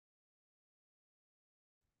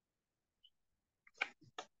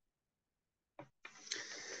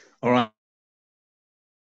All right.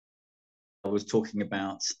 I was talking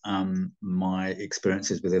about my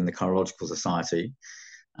experiences within the Cheirological Society,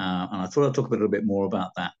 and I thought I'd talk a little bit more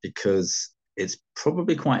about that because it's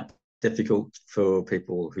probably quite difficult for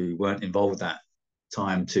people who weren't involved at that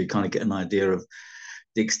time to kind of get an idea of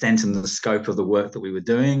the extent and the scope of the work that we were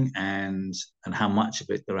doing and how much of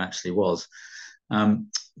it there actually was.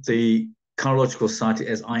 The Cheirological Society,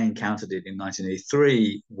 as I encountered it in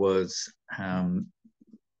 1983, was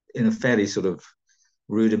in a fairly sort of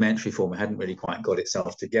rudimentary form. It hadn't really quite got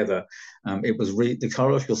itself together. It was the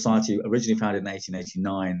Cheirological Society, originally founded in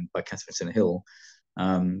 1889 by Catherine Hill,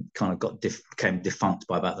 kind of became defunct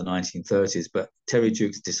by about the 1930s. But Terry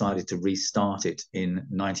Jukes decided to restart it in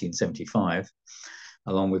 1975,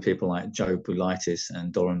 along with people like Joe Boulitis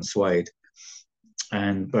and Doran Swade,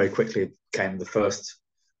 and very quickly became the first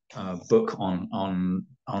book on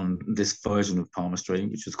this version of palmistry,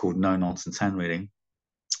 which was called No Nonsense Handreading,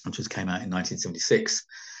 which came out in 1976.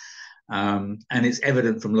 And it's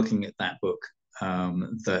evident from looking at that book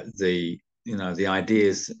that the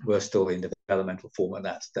ideas were still in developmental form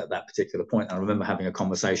at that particular point. And I remember having a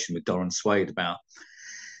conversation with Doran Swade about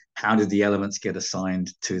how did the elements get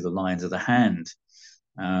assigned to the lines of the hand,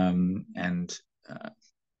 and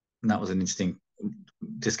that was an interesting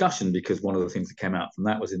discussion, because one of the things that came out from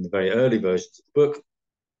that was in the very early versions of the book,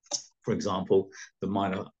 for example, the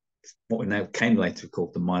minor, what we now came later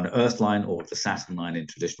called the minor earth line, or the Saturn line in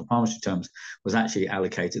traditional palmistry terms, was actually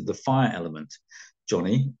allocated the fire element.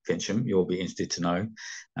 Johnny Fincham, you'll be interested to know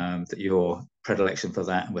that your predilection for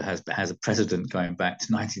that has a precedent going back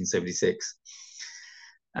to 1976.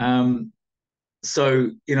 So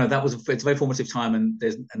it's a very formative time, and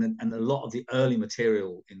a lot of the early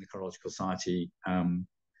material in the Cheirological Society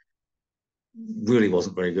really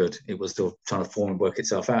wasn't very good. It was still trying to form and work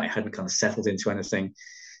itself out. It hadn't kind of settled into anything.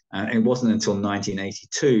 And it wasn't until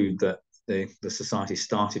 1982 that the society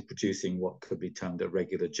started producing what could be termed a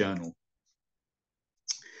regular journal.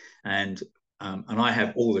 And I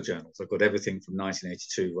have all the journals. I've got everything from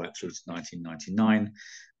 1982 right through to 1999.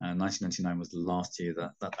 1999 was the last year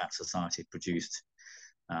that society produced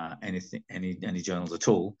any journals at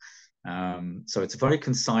all. So it's a very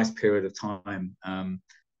concise period of time,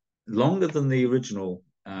 longer than the original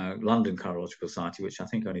London Cheirological Society, which I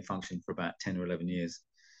think only functioned for about 10 or 11 years.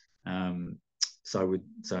 So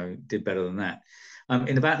did better than that.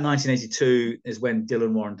 In about 1982 is when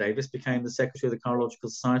Dylan Warren Davis became the secretary of the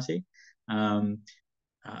Cheirological Society,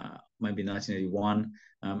 maybe 1981.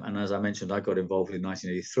 And as I mentioned, I got involved in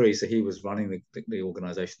 1983, so he was running the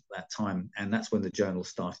organization at that time, and that's when the journals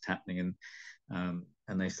started happening, and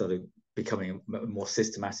they started becoming more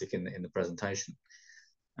systematic in the presentation.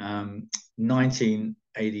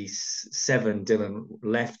 1987, Dylan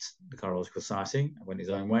left the Cheirological Society and went his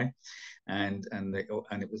own way, and it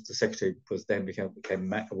was the secretary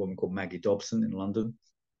became a woman called Maggie Dobson in London,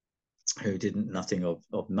 who did nothing of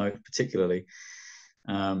note particularly.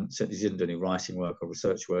 Certainly didn't do any writing work or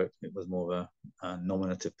research work. It was more of a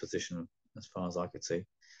nominative position as far as I could see.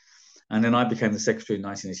 And then I became the secretary in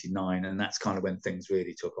 1989, and that's kind of when things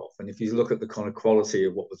really took off. And if you look at the kind of quality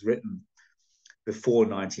of what was written before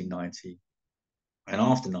 1990 and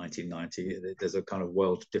after 1990, there's a kind of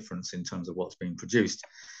world difference in terms of what's being produced.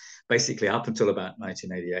 Basically, up until about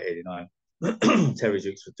 1988, 89, Terry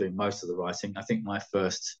Jukes was doing most of the writing. I think my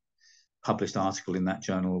first published article in that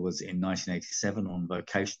journal was in 1987 on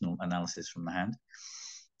vocational analysis from the hand,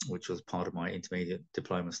 which was part of my intermediate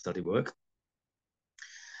diploma study work.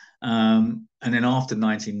 And then after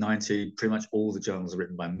 1990, pretty much all the journals are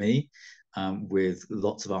written by me, with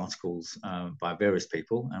lots of articles by various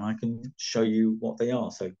people, and I can show you what they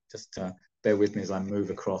are. So just bear with me as I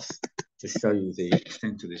move across to show you the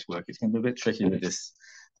extent of this work. It's going to be a bit tricky with this,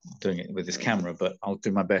 doing it with this camera, but I'll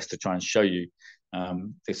do my best to try and show you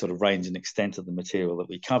the sort of range and extent of the material that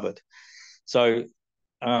we covered. So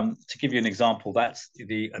to give you an example, that's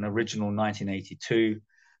an original 1982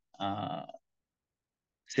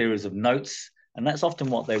 series of notes, and that's often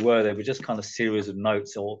what they were. They were just kind of series of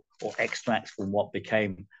notes or extracts from what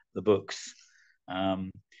became the books, and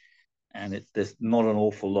there's not an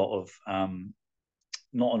awful lot of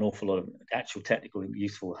actual technical and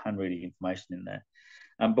useful handreading information in there.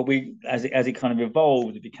 But as it kind of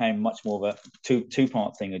evolved, it became much more of a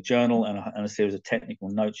two-part thing: a journal and a series of technical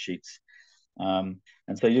note sheets. And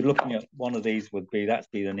so you're looking at one of these would be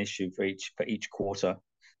an issue for each quarter.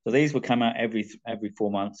 So these would come out every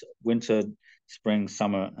 4 months: winter, spring,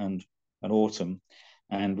 summer, and autumn,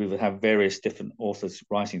 and we would have various different authors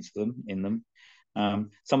writing in them.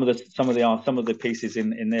 Some of the pieces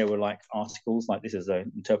in there were like articles, like this is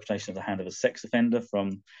an interpretation of the hand of a sex offender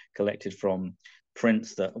collected from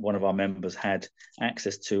prints that one of our members had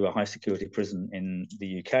access to a high security prison in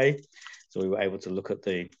the UK. So we were able to look at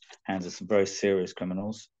the hands of some very serious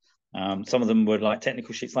criminals. Some of them were like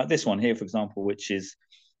technical sheets like this one here, for example, which is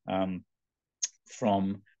from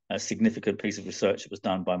a significant piece of research that was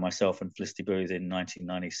done by myself and Felicity Booth in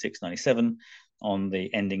 1996-97 on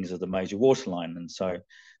the endings of the major waterline. And so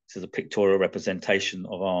this is a pictorial representation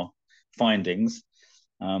of our findings.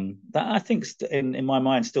 That I think in my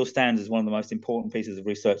mind still stands as one of the most important pieces of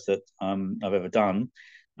research that I've ever done,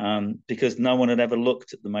 because no one had ever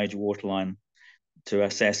looked at the major waterline to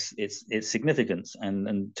assess its significance and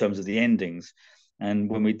in terms of the endings. And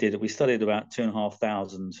when we did it, we studied about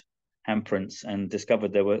 2,500 handprints and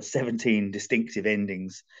discovered there were 18 distinctive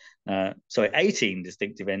endings to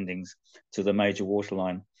the major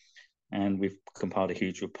waterline. And we've compiled a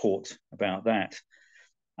huge report about that.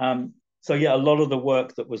 So yeah, a lot of the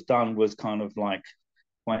work that was done was kind of like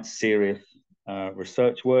quite serious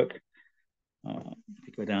research work. If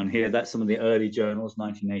you go down here, that's some of the early journals,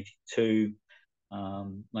 1982,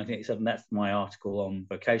 1987, that's my article on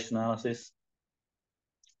vocation analysis.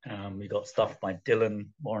 We got stuff by Dylan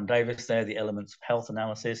Warren Davis there, the elements of health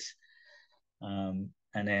analysis. And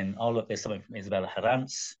then, oh look, there's something from Isabella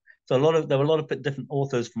Herranz. So there were a lot of different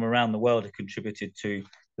authors from around the world who contributed to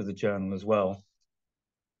the journal as well.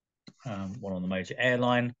 One on the major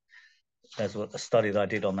airline. There's a study that I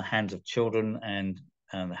did on the hands of children and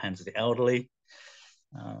the hands of the elderly.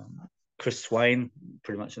 Chris Swain,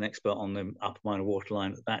 pretty much an expert on the upper minor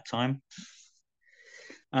waterline at that time.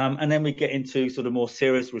 And then we get into sort of more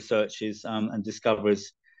serious researches and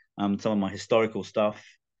discoveries, some of my historical stuff,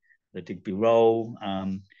 the Digby Roll,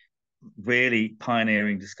 really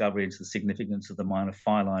pioneering discovery into the significance of the minor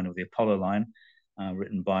phi line or the Apollo line,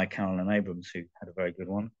 written by Carolyn Abrams, who had a very good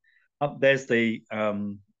one. Up there's the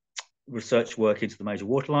research work into the major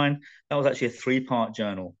waterline. That was actually a 3-part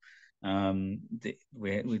journal. We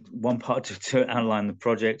one part to outline the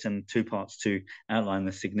project and 2 parts to outline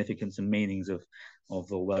the significance and meanings of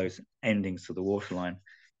all those endings to the waterline.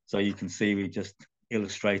 So you can see we just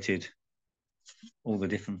illustrated all the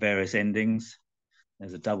different various endings.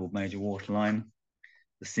 There's a double major waterline,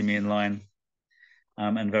 the simian line,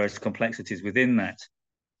 and various complexities within that.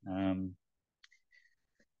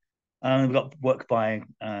 We've got work by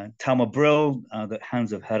Talma Brill, the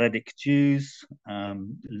hands of heretic Jews,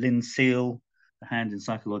 Lynn Seal, the hand in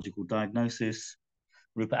psychological diagnosis,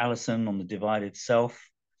 Rupert Alison on the divided self,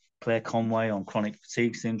 Claire Conway on chronic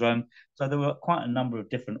fatigue syndrome. So there were quite a number of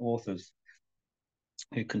different authors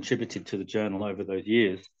who contributed to the journal over those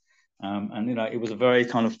years. And, you know, it was a very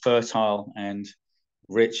kind of fertile and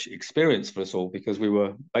rich experience for us all, because we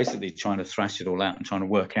were basically trying to thrash it all out and trying to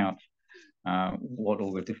work out what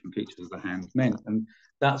all the different features of the hand meant. And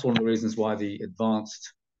that's one of the reasons why the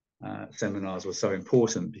advanced seminars were so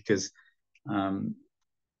important, because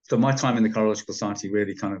so my time in the Cheirological Society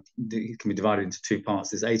really kind of can be divided into 2 parts.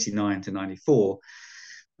 There's 89 to 94,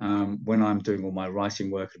 when I'm doing all my writing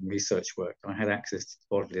work and research work. I had access to the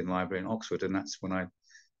Bodleian Library in Oxford, and that's when I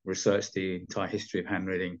researched the entire history of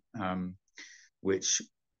handreading, which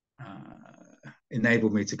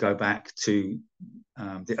enabled me to go back to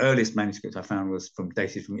the earliest manuscript I found was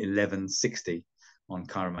dated from 1160 on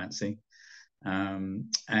chiromancy.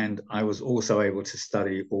 And I was also able to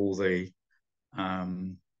study all the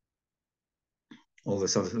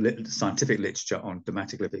sort of scientific literature on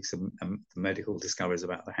dermatoglyphics and the medical discoveries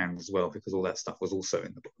about the hand as well, because all that stuff was also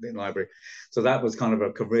in the library. So that was kind of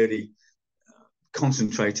a really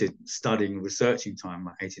concentrated studying, researching time,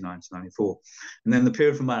 like 89 to 94. And then the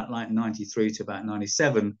period from about like 93 to about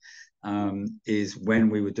 97 is when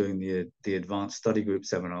we were doing the advanced study group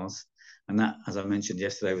seminars. And that, as I mentioned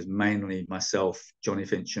yesterday, was mainly myself, Johnny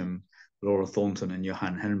Fincham, Laura Thornton, and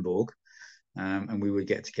Johan Henborg. And we would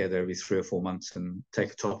get together every 3 or 4 months and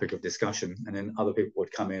take a topic of discussion, and then other people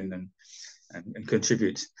would come in and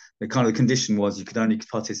contribute. The kind of condition was you could only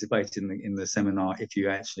participate in the seminar if you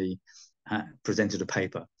actually presented a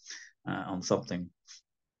paper on something.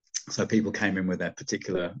 So people came in with their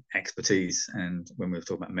particular expertise, and when we were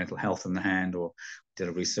talking about mental health in the hand, or did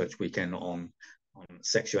a research weekend on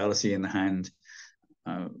sexuality in the hand,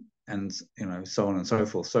 and you know, so on and so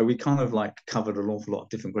forth. So we kind of like covered an awful lot of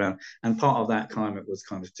different ground, and part of that climate was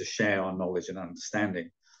kind of to share our knowledge and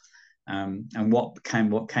understanding. And what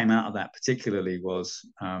came out of that particularly was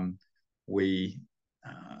we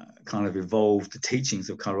kind of evolved the teachings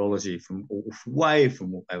of chirology from way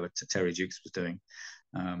from whatever Terry Jukes was doing.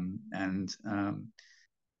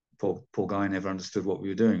 Poor guy never understood what we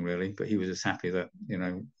were doing really, but he was just happy that, you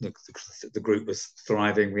know, the group was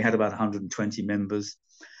thriving. We had about 120 members.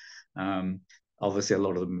 Obviously, a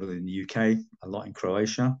lot of them within the UK, a lot in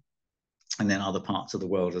Croatia, and then other parts of the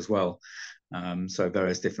world as well. So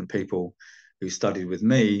various different people who studied with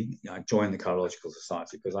me. I joined the Cheirological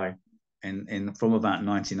Society because from about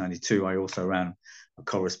 1992, I also ran a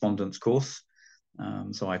correspondence course.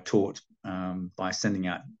 So I taught by sending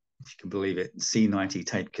out, if you can believe it, C90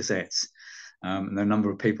 tape cassettes. And there are a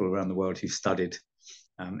number of people around the world who studied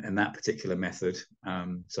in that particular method.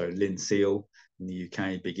 So Lynn Seal in the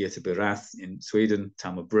UK, Birgitta Berath in Sweden,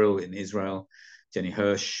 Tama Brill in Israel, Jenny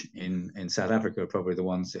Hirsch in South Africa are probably the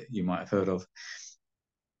ones that you might have heard of.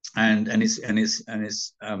 And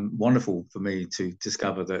it's wonderful for me to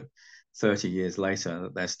discover that 30 years later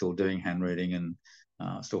that they're still doing hand reading and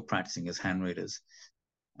still practicing as hand readers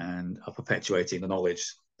and are perpetuating the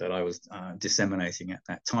knowledge that I was disseminating at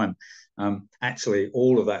that time. Actually,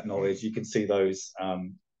 all of that knowledge, you can see those,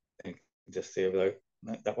 just see over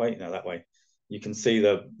that way, no, that way. You can see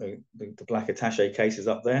the black attaché cases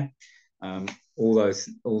up there. All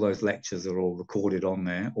those lectures are all recorded on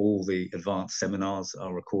there. All the advanced seminars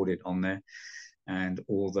are recorded on there. And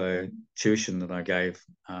all the tuition that I gave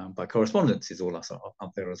by correspondence is all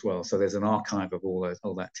up there as well. So there's an archive of all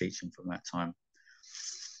that teaching from that time.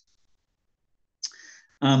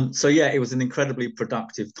 So yeah, it was an incredibly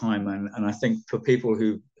productive time, and I think for people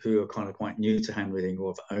who are kind of quite new to hand reading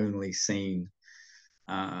or have only seen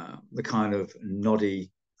the kind of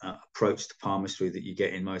noddy approach to palmistry that you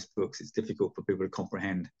get in most books, it's difficult for people to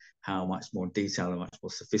comprehend how much more detailed and much more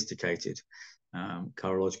sophisticated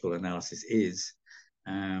chirological analysis is.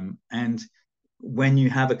 And when you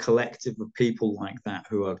have a collective of people like that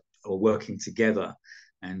who are working together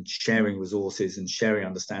and sharing resources and sharing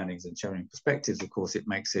understandings and sharing perspectives, of course, it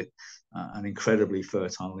makes it an incredibly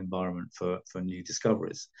fertile environment for new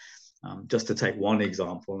discoveries. Just to take one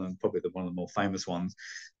example, and probably one of the more famous ones,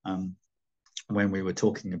 when we were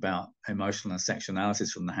talking about emotional and sexual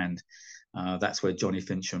analysis from the hand, that's where Johnny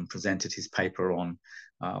Fincham presented his paper on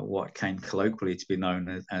what came colloquially to be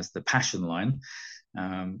known as the passion line,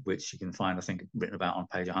 which you can find, I think, written about on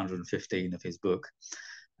page 115 of his book,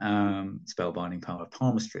 Spellbinding Power of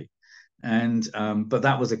Palmistry. And but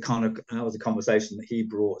that was a conversation that he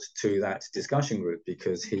brought to that discussion group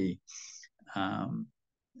because he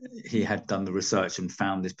had done the research and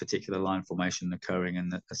found this particular line formation occurring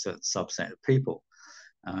in a certain subset of people,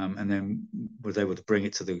 and then was able to bring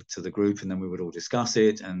it to the group, and then we would all discuss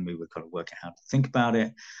it, and we would kind of work out how to think about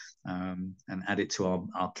it, and add it to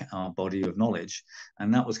our body of knowledge.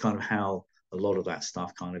 And that was kind of how a lot of that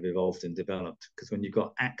stuff kind of evolved and developed. Because when you've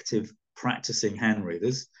got active practicing hand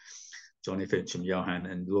readers, Johnny Fincham, Johan,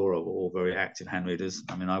 and Laura were all very active hand readers.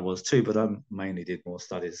 I mean, I was too, but I mainly did more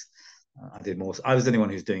studies. I was the only one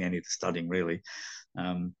who's doing any of the studying, really.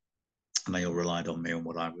 And they all relied on me and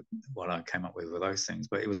what I came up with those things.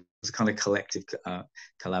 But it was a kind of collective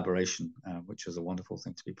collaboration, which was a wonderful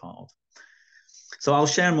thing to be part of. So I'll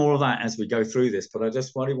share more of that as we go through this, but I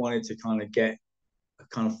just really wanted to kind of get a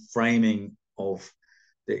kind of framing of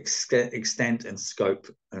the extent and scope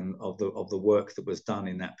and of the work that was done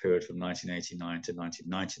in that period from 1989 to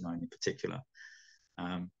 1999 in particular.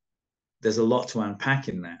 There's a lot to unpack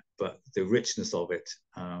in that, but the richness of it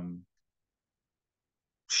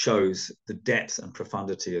shows the depth and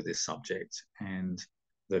profundity of this subject, and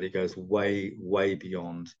that it goes way, way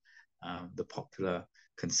beyond the popular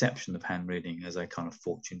conception of hand reading as a kind of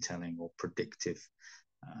fortune telling or predictive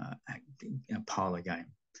parlor game.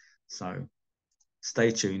 So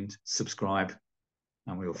stay tuned, subscribe,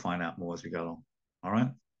 and we will find out more as we go along. All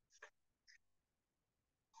right.